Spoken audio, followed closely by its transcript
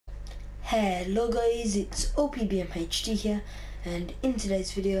Hello guys, it's OPBMHD here, and in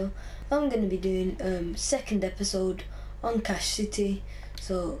today's video I'm going to be doing second episode on Cache City.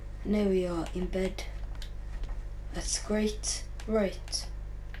 So now we are in bed. That's great. Right,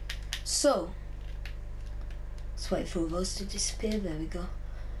 so let's wait for those to disappear. There we go.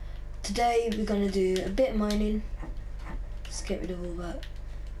 Today we're going to do a bit of mining. Let's get rid of all that.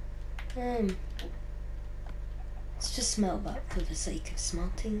 Let's just smelt that for the sake of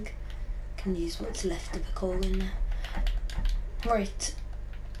smelting. Can use what's left of the coal in there. Right,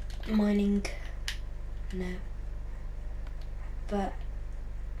 mining. No. That.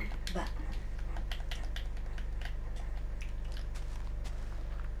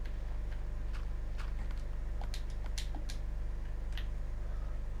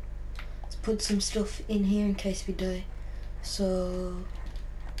 Let's put some stuff in here in case we die. So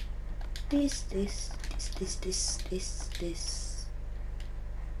this.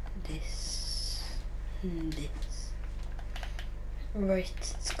 Right,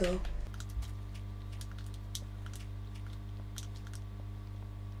 let's go.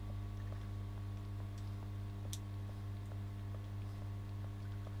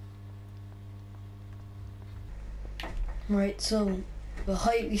 Right, so the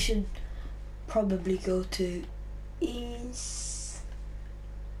height we should probably go to is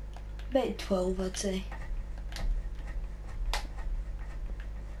about 12, I'd say.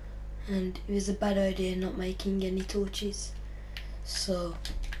 And it was a bad idea not making any torches, so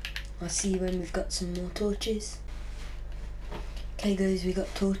I'll see you when we've got some more torches. Okay guys, we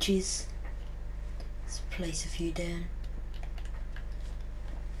got torches. Let's place a few down.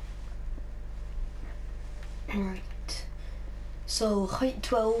 Right, so height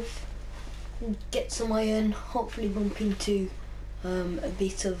 12, get some iron, hopefully bump into a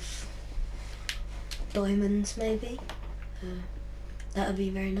bit of diamonds maybe. That would be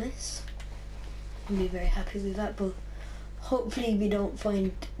very nice. I'd be very happy with that, but hopefully we don't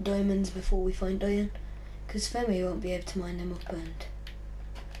find diamonds before we find iron, because then we won't be able to mine them up and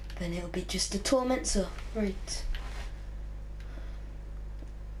then it'll be just a torment. So, right.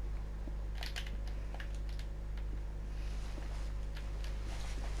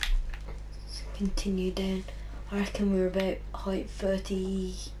 Let's continue down. I reckon we're about height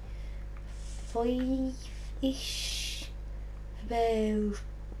 35-ish. About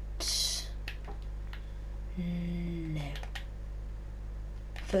no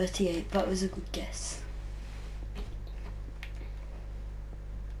 38. That was a good guess.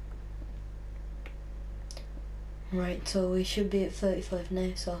 Right, so we should be at 35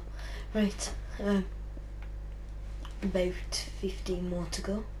 now. So right, about 15 more to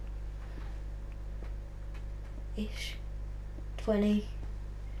go. Ish. 20,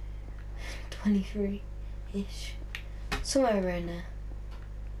 23 ish. Somewhere around there.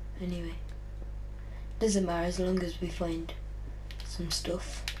 Anyway, doesn't matter as long as we find some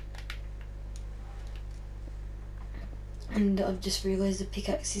stuff. And I've just realised the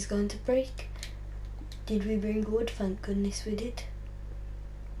pickaxe is going to break. Did we bring wood? Thank goodness we did.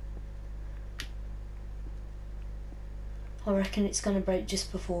 I reckon it's going to break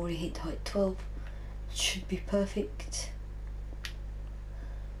just before we hit height 12. It should be perfect.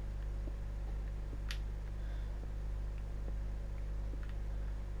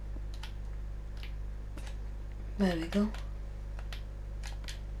 There we go.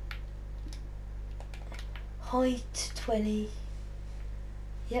 Height 20.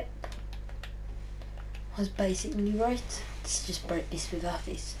 Yep. I was basically right. Let's just break this with our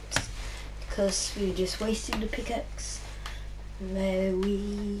fists, because we just wasted the pickaxe. There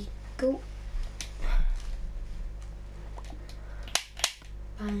we go.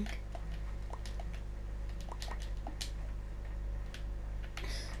 Bang.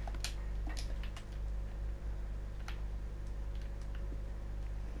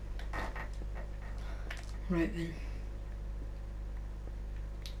 Right then,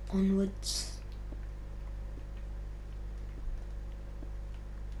 onwards.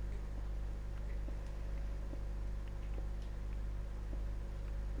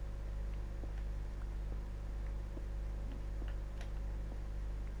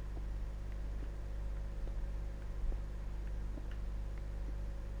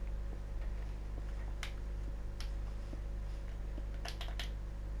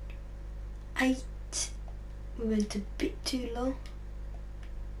 Eight. We went a bit too low.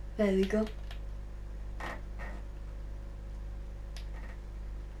 There we go.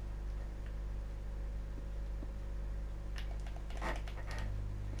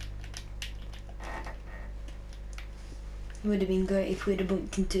 It would have been great if we'd have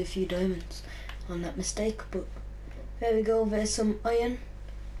bumped into a few diamonds on that mistake, but there we go, there's some iron.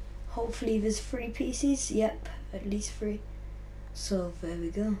 Hopefully there's 3 pieces. Yep, at least 3. So there we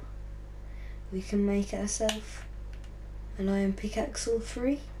go. We can make ourselves an iron pickaxe or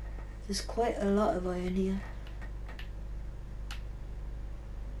 3. There's quite a lot of iron here.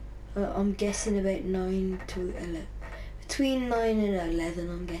 I'm guessing about 9 to 11. Between 9 and 11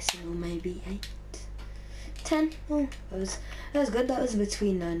 I'm guessing, or maybe 8. 10. Oh, that was good. That was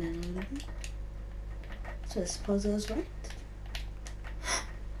between 9 and 11. So I suppose I was right.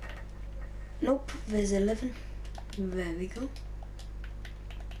 Nope, there's 11. There we go.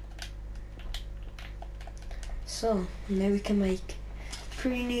 So now we can make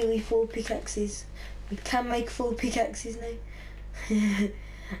pretty nearly 4 pickaxes. We can make 4 pickaxes now.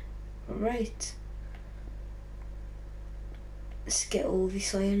 Right. Let's get all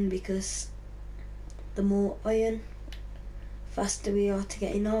this iron, because the more iron, faster we are to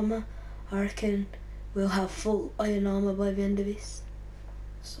getting armour. I reckon we'll have full iron armour by the end of this.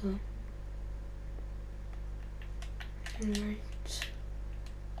 So, right.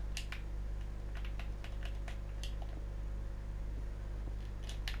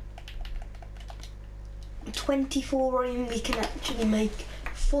 24 iron, we can actually make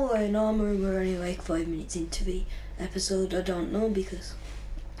full iron armour. We're only like 5 minutes into the episode. I don't know, because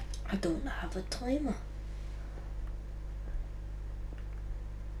I don't have a timer.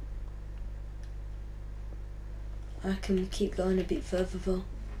 I can keep going a bit further though.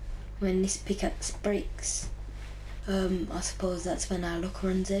 When this pickaxe breaks, I suppose that's when our luck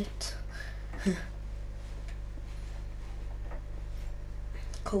runs out.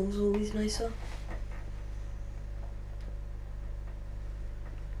 Coal's always nicer.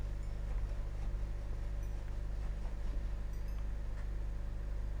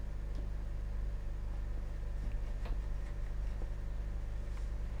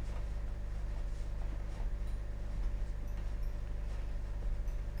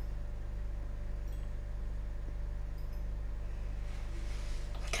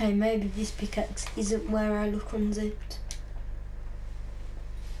 Okay, maybe this pickaxe isn't where our luck runs out,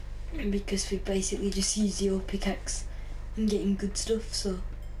 because we basically just use the old pickaxe and getting good stuff, so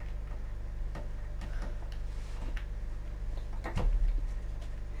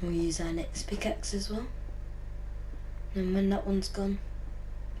we'll use our next pickaxe as well. And when that one's gone,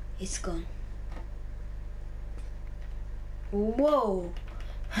 it's gone. Whoa!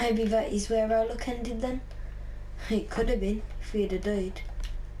 Maybe that is where our luck ended then. It could have been, if we had died.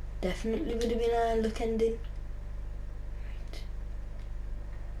 Definitely would have been our luck ending. Right.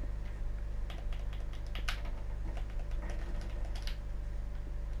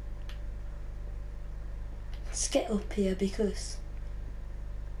 Let's get up here, because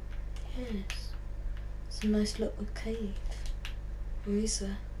yes, it's a nice little cave. Where is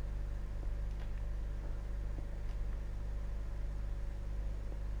there?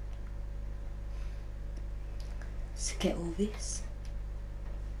 Let's get all this.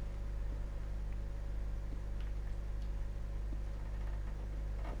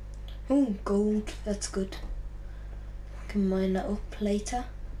 Oh, gold, that's good. I can mine that up later.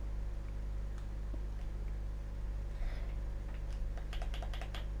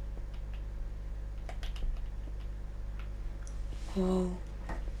 Whoa.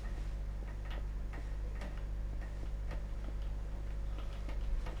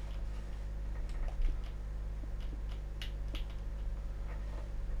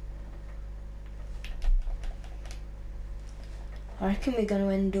 I reckon we're going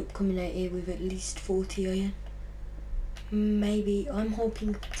to end up coming out here with at least 40 iron. Maybe, I'm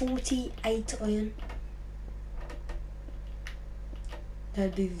hoping 48 iron.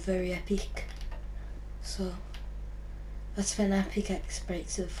 That'd be very epic. So, that's when our pickaxe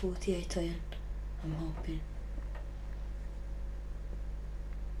breaks at 48 iron, I'm hoping.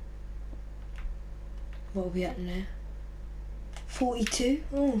 What are we at now? 42?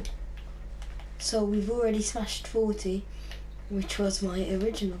 Oh. So we've already smashed 40. Which was my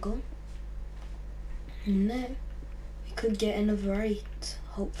original goal. Now, we could get another 8,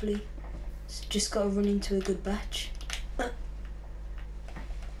 hopefully. So just gotta run into a good batch. There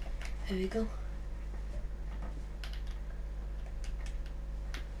we go.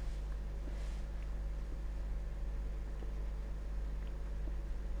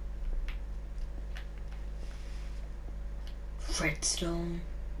 Redstone.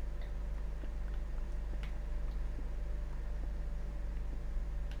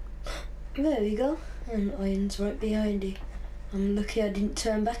 There we go, and iron's right behind it. I'm lucky I didn't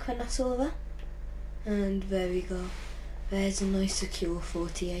turn back when I saw that. And there we go. There's a nice secure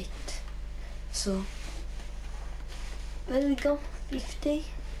 48. So, there we go, 50.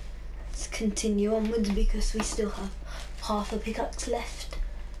 Let's continue onwards, because we still have half a pickaxe left.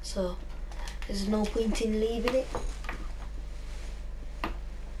 so there's no point in leaving it.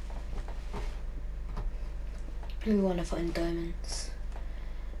 We want to find diamonds.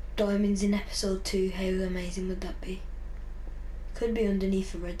 Diamonds in episode 2, how amazing would that be? Could be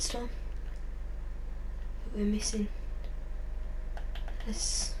underneath a redstone, but we're missing.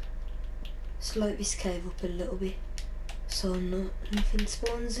 Let's light this cave up a little bit so nothing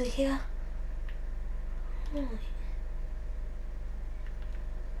spawns in here. Right.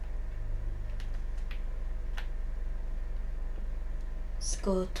 Let's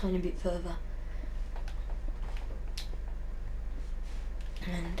go a tiny bit further.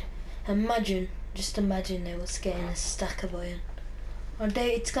 And just imagine they was getting a stack of iron. I doubt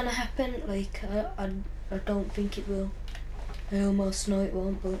it's gonna happen, like, I don't think it will. I almost know it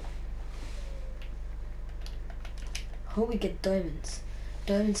won't, but I hope we get diamonds.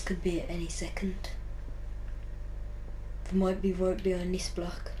 Diamonds could be at any second. They might be right behind this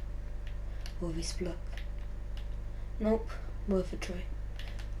block, or this block. Nope, worth a try.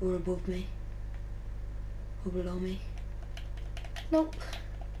 Or above me, or below me. Nope.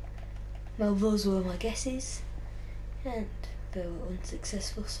 Well, those were my guesses, and they were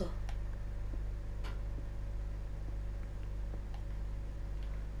unsuccessful, so.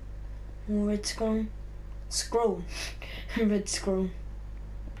 More red scroll. Red scroll.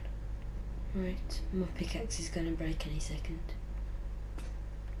 Right, my pickaxe is going to break any second.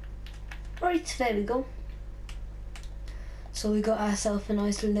 Right, there we go. So we got ourselves a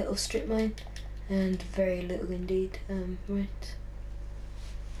nice little strip mine, and very little indeed. Right.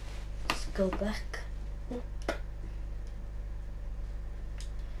 Let's go back.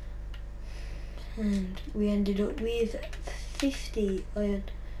 And we ended up with 50 iron,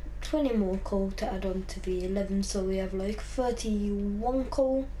 20 more coal to add on to the 11, so we have like 31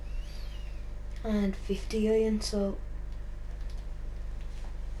 coal and 50 iron, so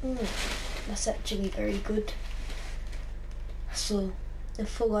that's actually very good. So a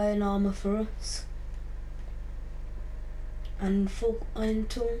full iron armor for us and full iron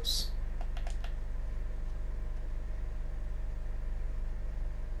tools.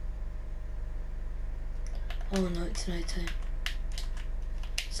 Oh no, it's night time.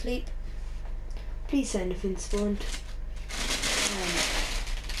 Sleep. Please say nothing spawned.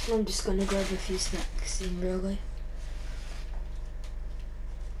 I'm just gonna grab a few snacks in real life.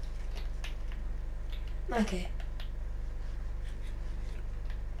 Okay.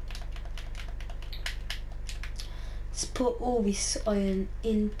 Let's put all this iron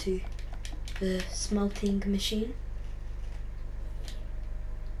into the smelting machine.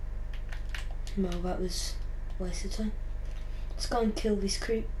 Well, that was a waste of time. Let's go and kill this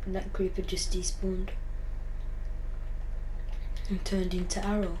creep. That creeper just despawned and turned into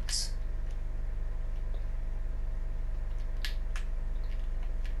arrows.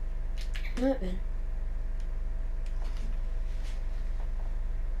 Right then.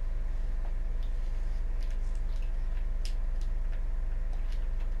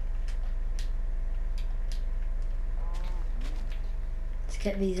 Let's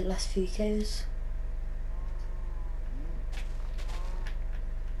get these last few cows.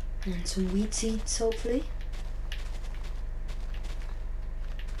 And some wheat seeds, hopefully.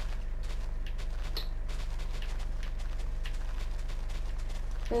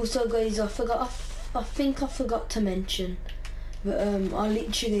 Also guys, I think I forgot to mention, but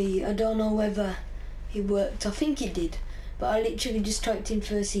I don't know whether it worked, I think it did, but I literally just typed in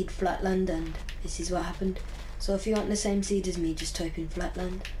first seed flatland and this is what happened. So if you want the same seed as me, just type in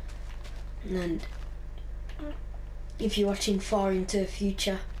flatland. And if you're watching far into the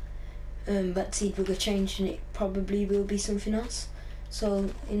future, that seed will get changed and it probably will be something else. So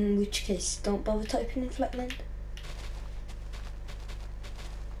in which case, don't bother typing in flatland.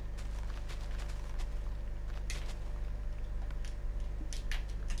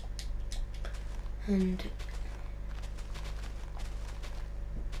 And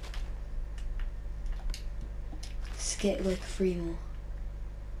let's get like 3 more.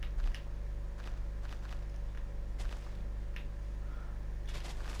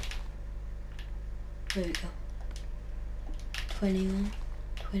 There we go. 21,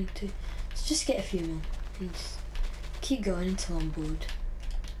 22. Let's just get a few more and just keep going until I'm bored.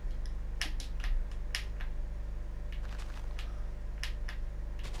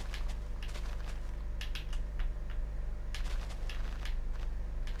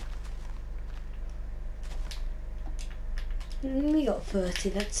 We got 30,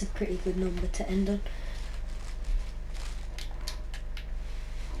 that's a pretty good number to end on.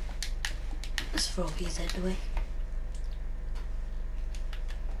 Let's throw these out the way.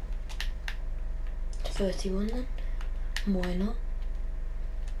 31 then, why not?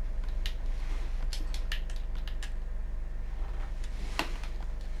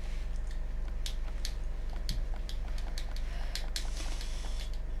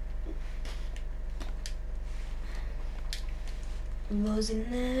 those in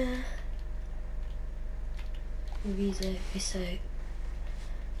there. Move this out.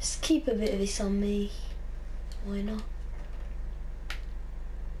 Just keep a bit of this on me. Why not?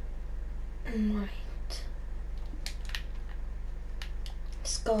 Right.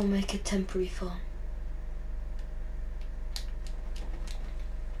 Let's go and make a temporary farm.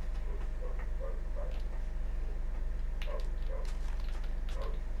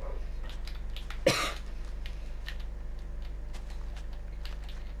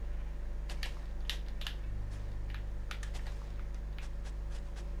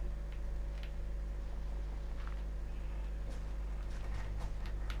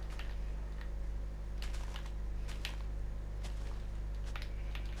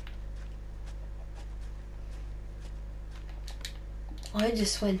 I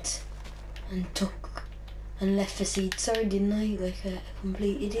just went and took and left the seed, sorry didn't I, like a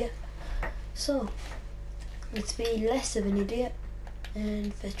complete idiot. So, let's be less of an idiot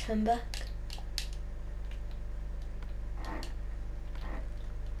and fetch them back.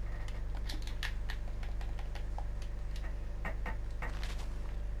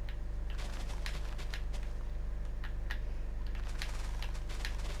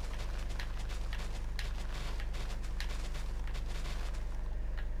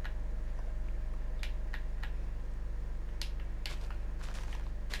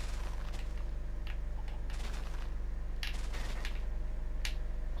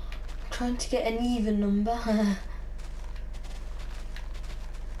 Trying to get an even number.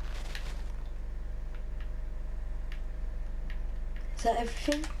 Is that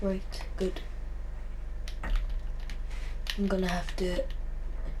everything? Right, good. I'm gonna have to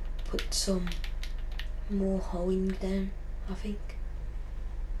put some more hoeing down, I think.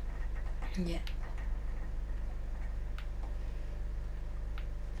 Yeah.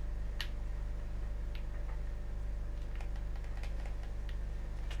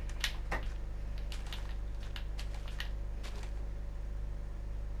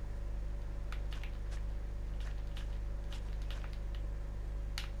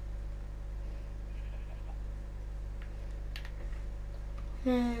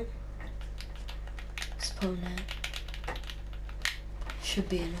 Spawn out. Should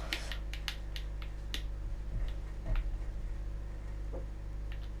be enough.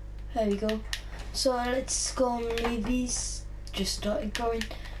 There we go. So let's go and leave these. Just started growing.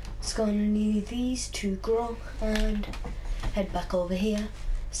 Let's go and leave these to grow and head back over here.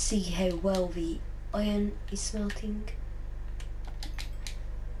 See how well the iron is smelting.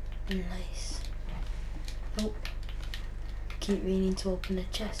 Nice. Oh. Keep meaning to open the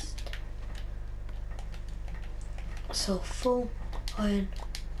chest. So full iron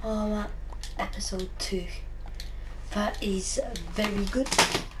armor episode 2. That is very good.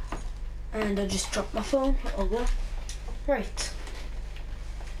 And I just dropped my phone. Oh well. Right.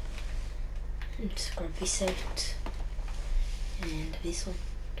 Let's grab this out. And this one.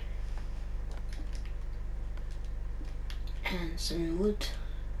 And some wood.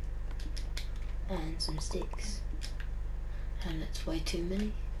 And some sticks. And that's way too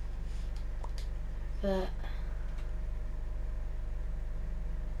many. That.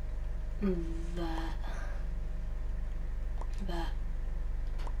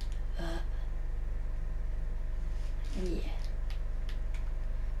 Yeah.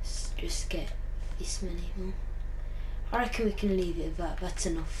 Let's just get this many more. I reckon we can leave it at that. That's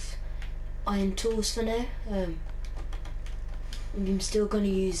enough iron tools for now. I'm still going to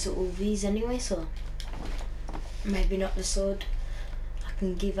use all these anyway, so maybe not the sword. I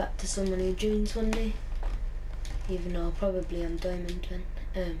can give that to someone who joins one day. Even though probably I'm diamond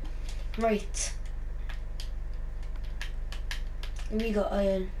then. Right. We got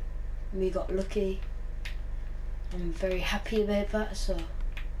iron. We got lucky. I'm very happy about that, so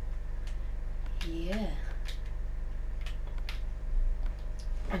yeah.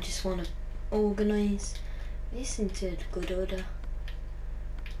 I just want to organise this into good order.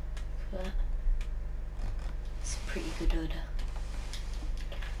 But it's a pretty good order.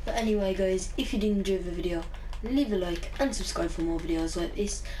 But anyway guys, if you did enjoy the video, leave a like and subscribe for more videos like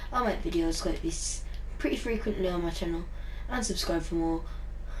this. I make videos like this pretty frequently on my channel, and subscribe for more.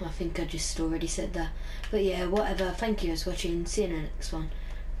 I think I just already said that. But yeah, whatever. Thank you guys for watching. See you in the next one.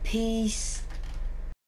 Peace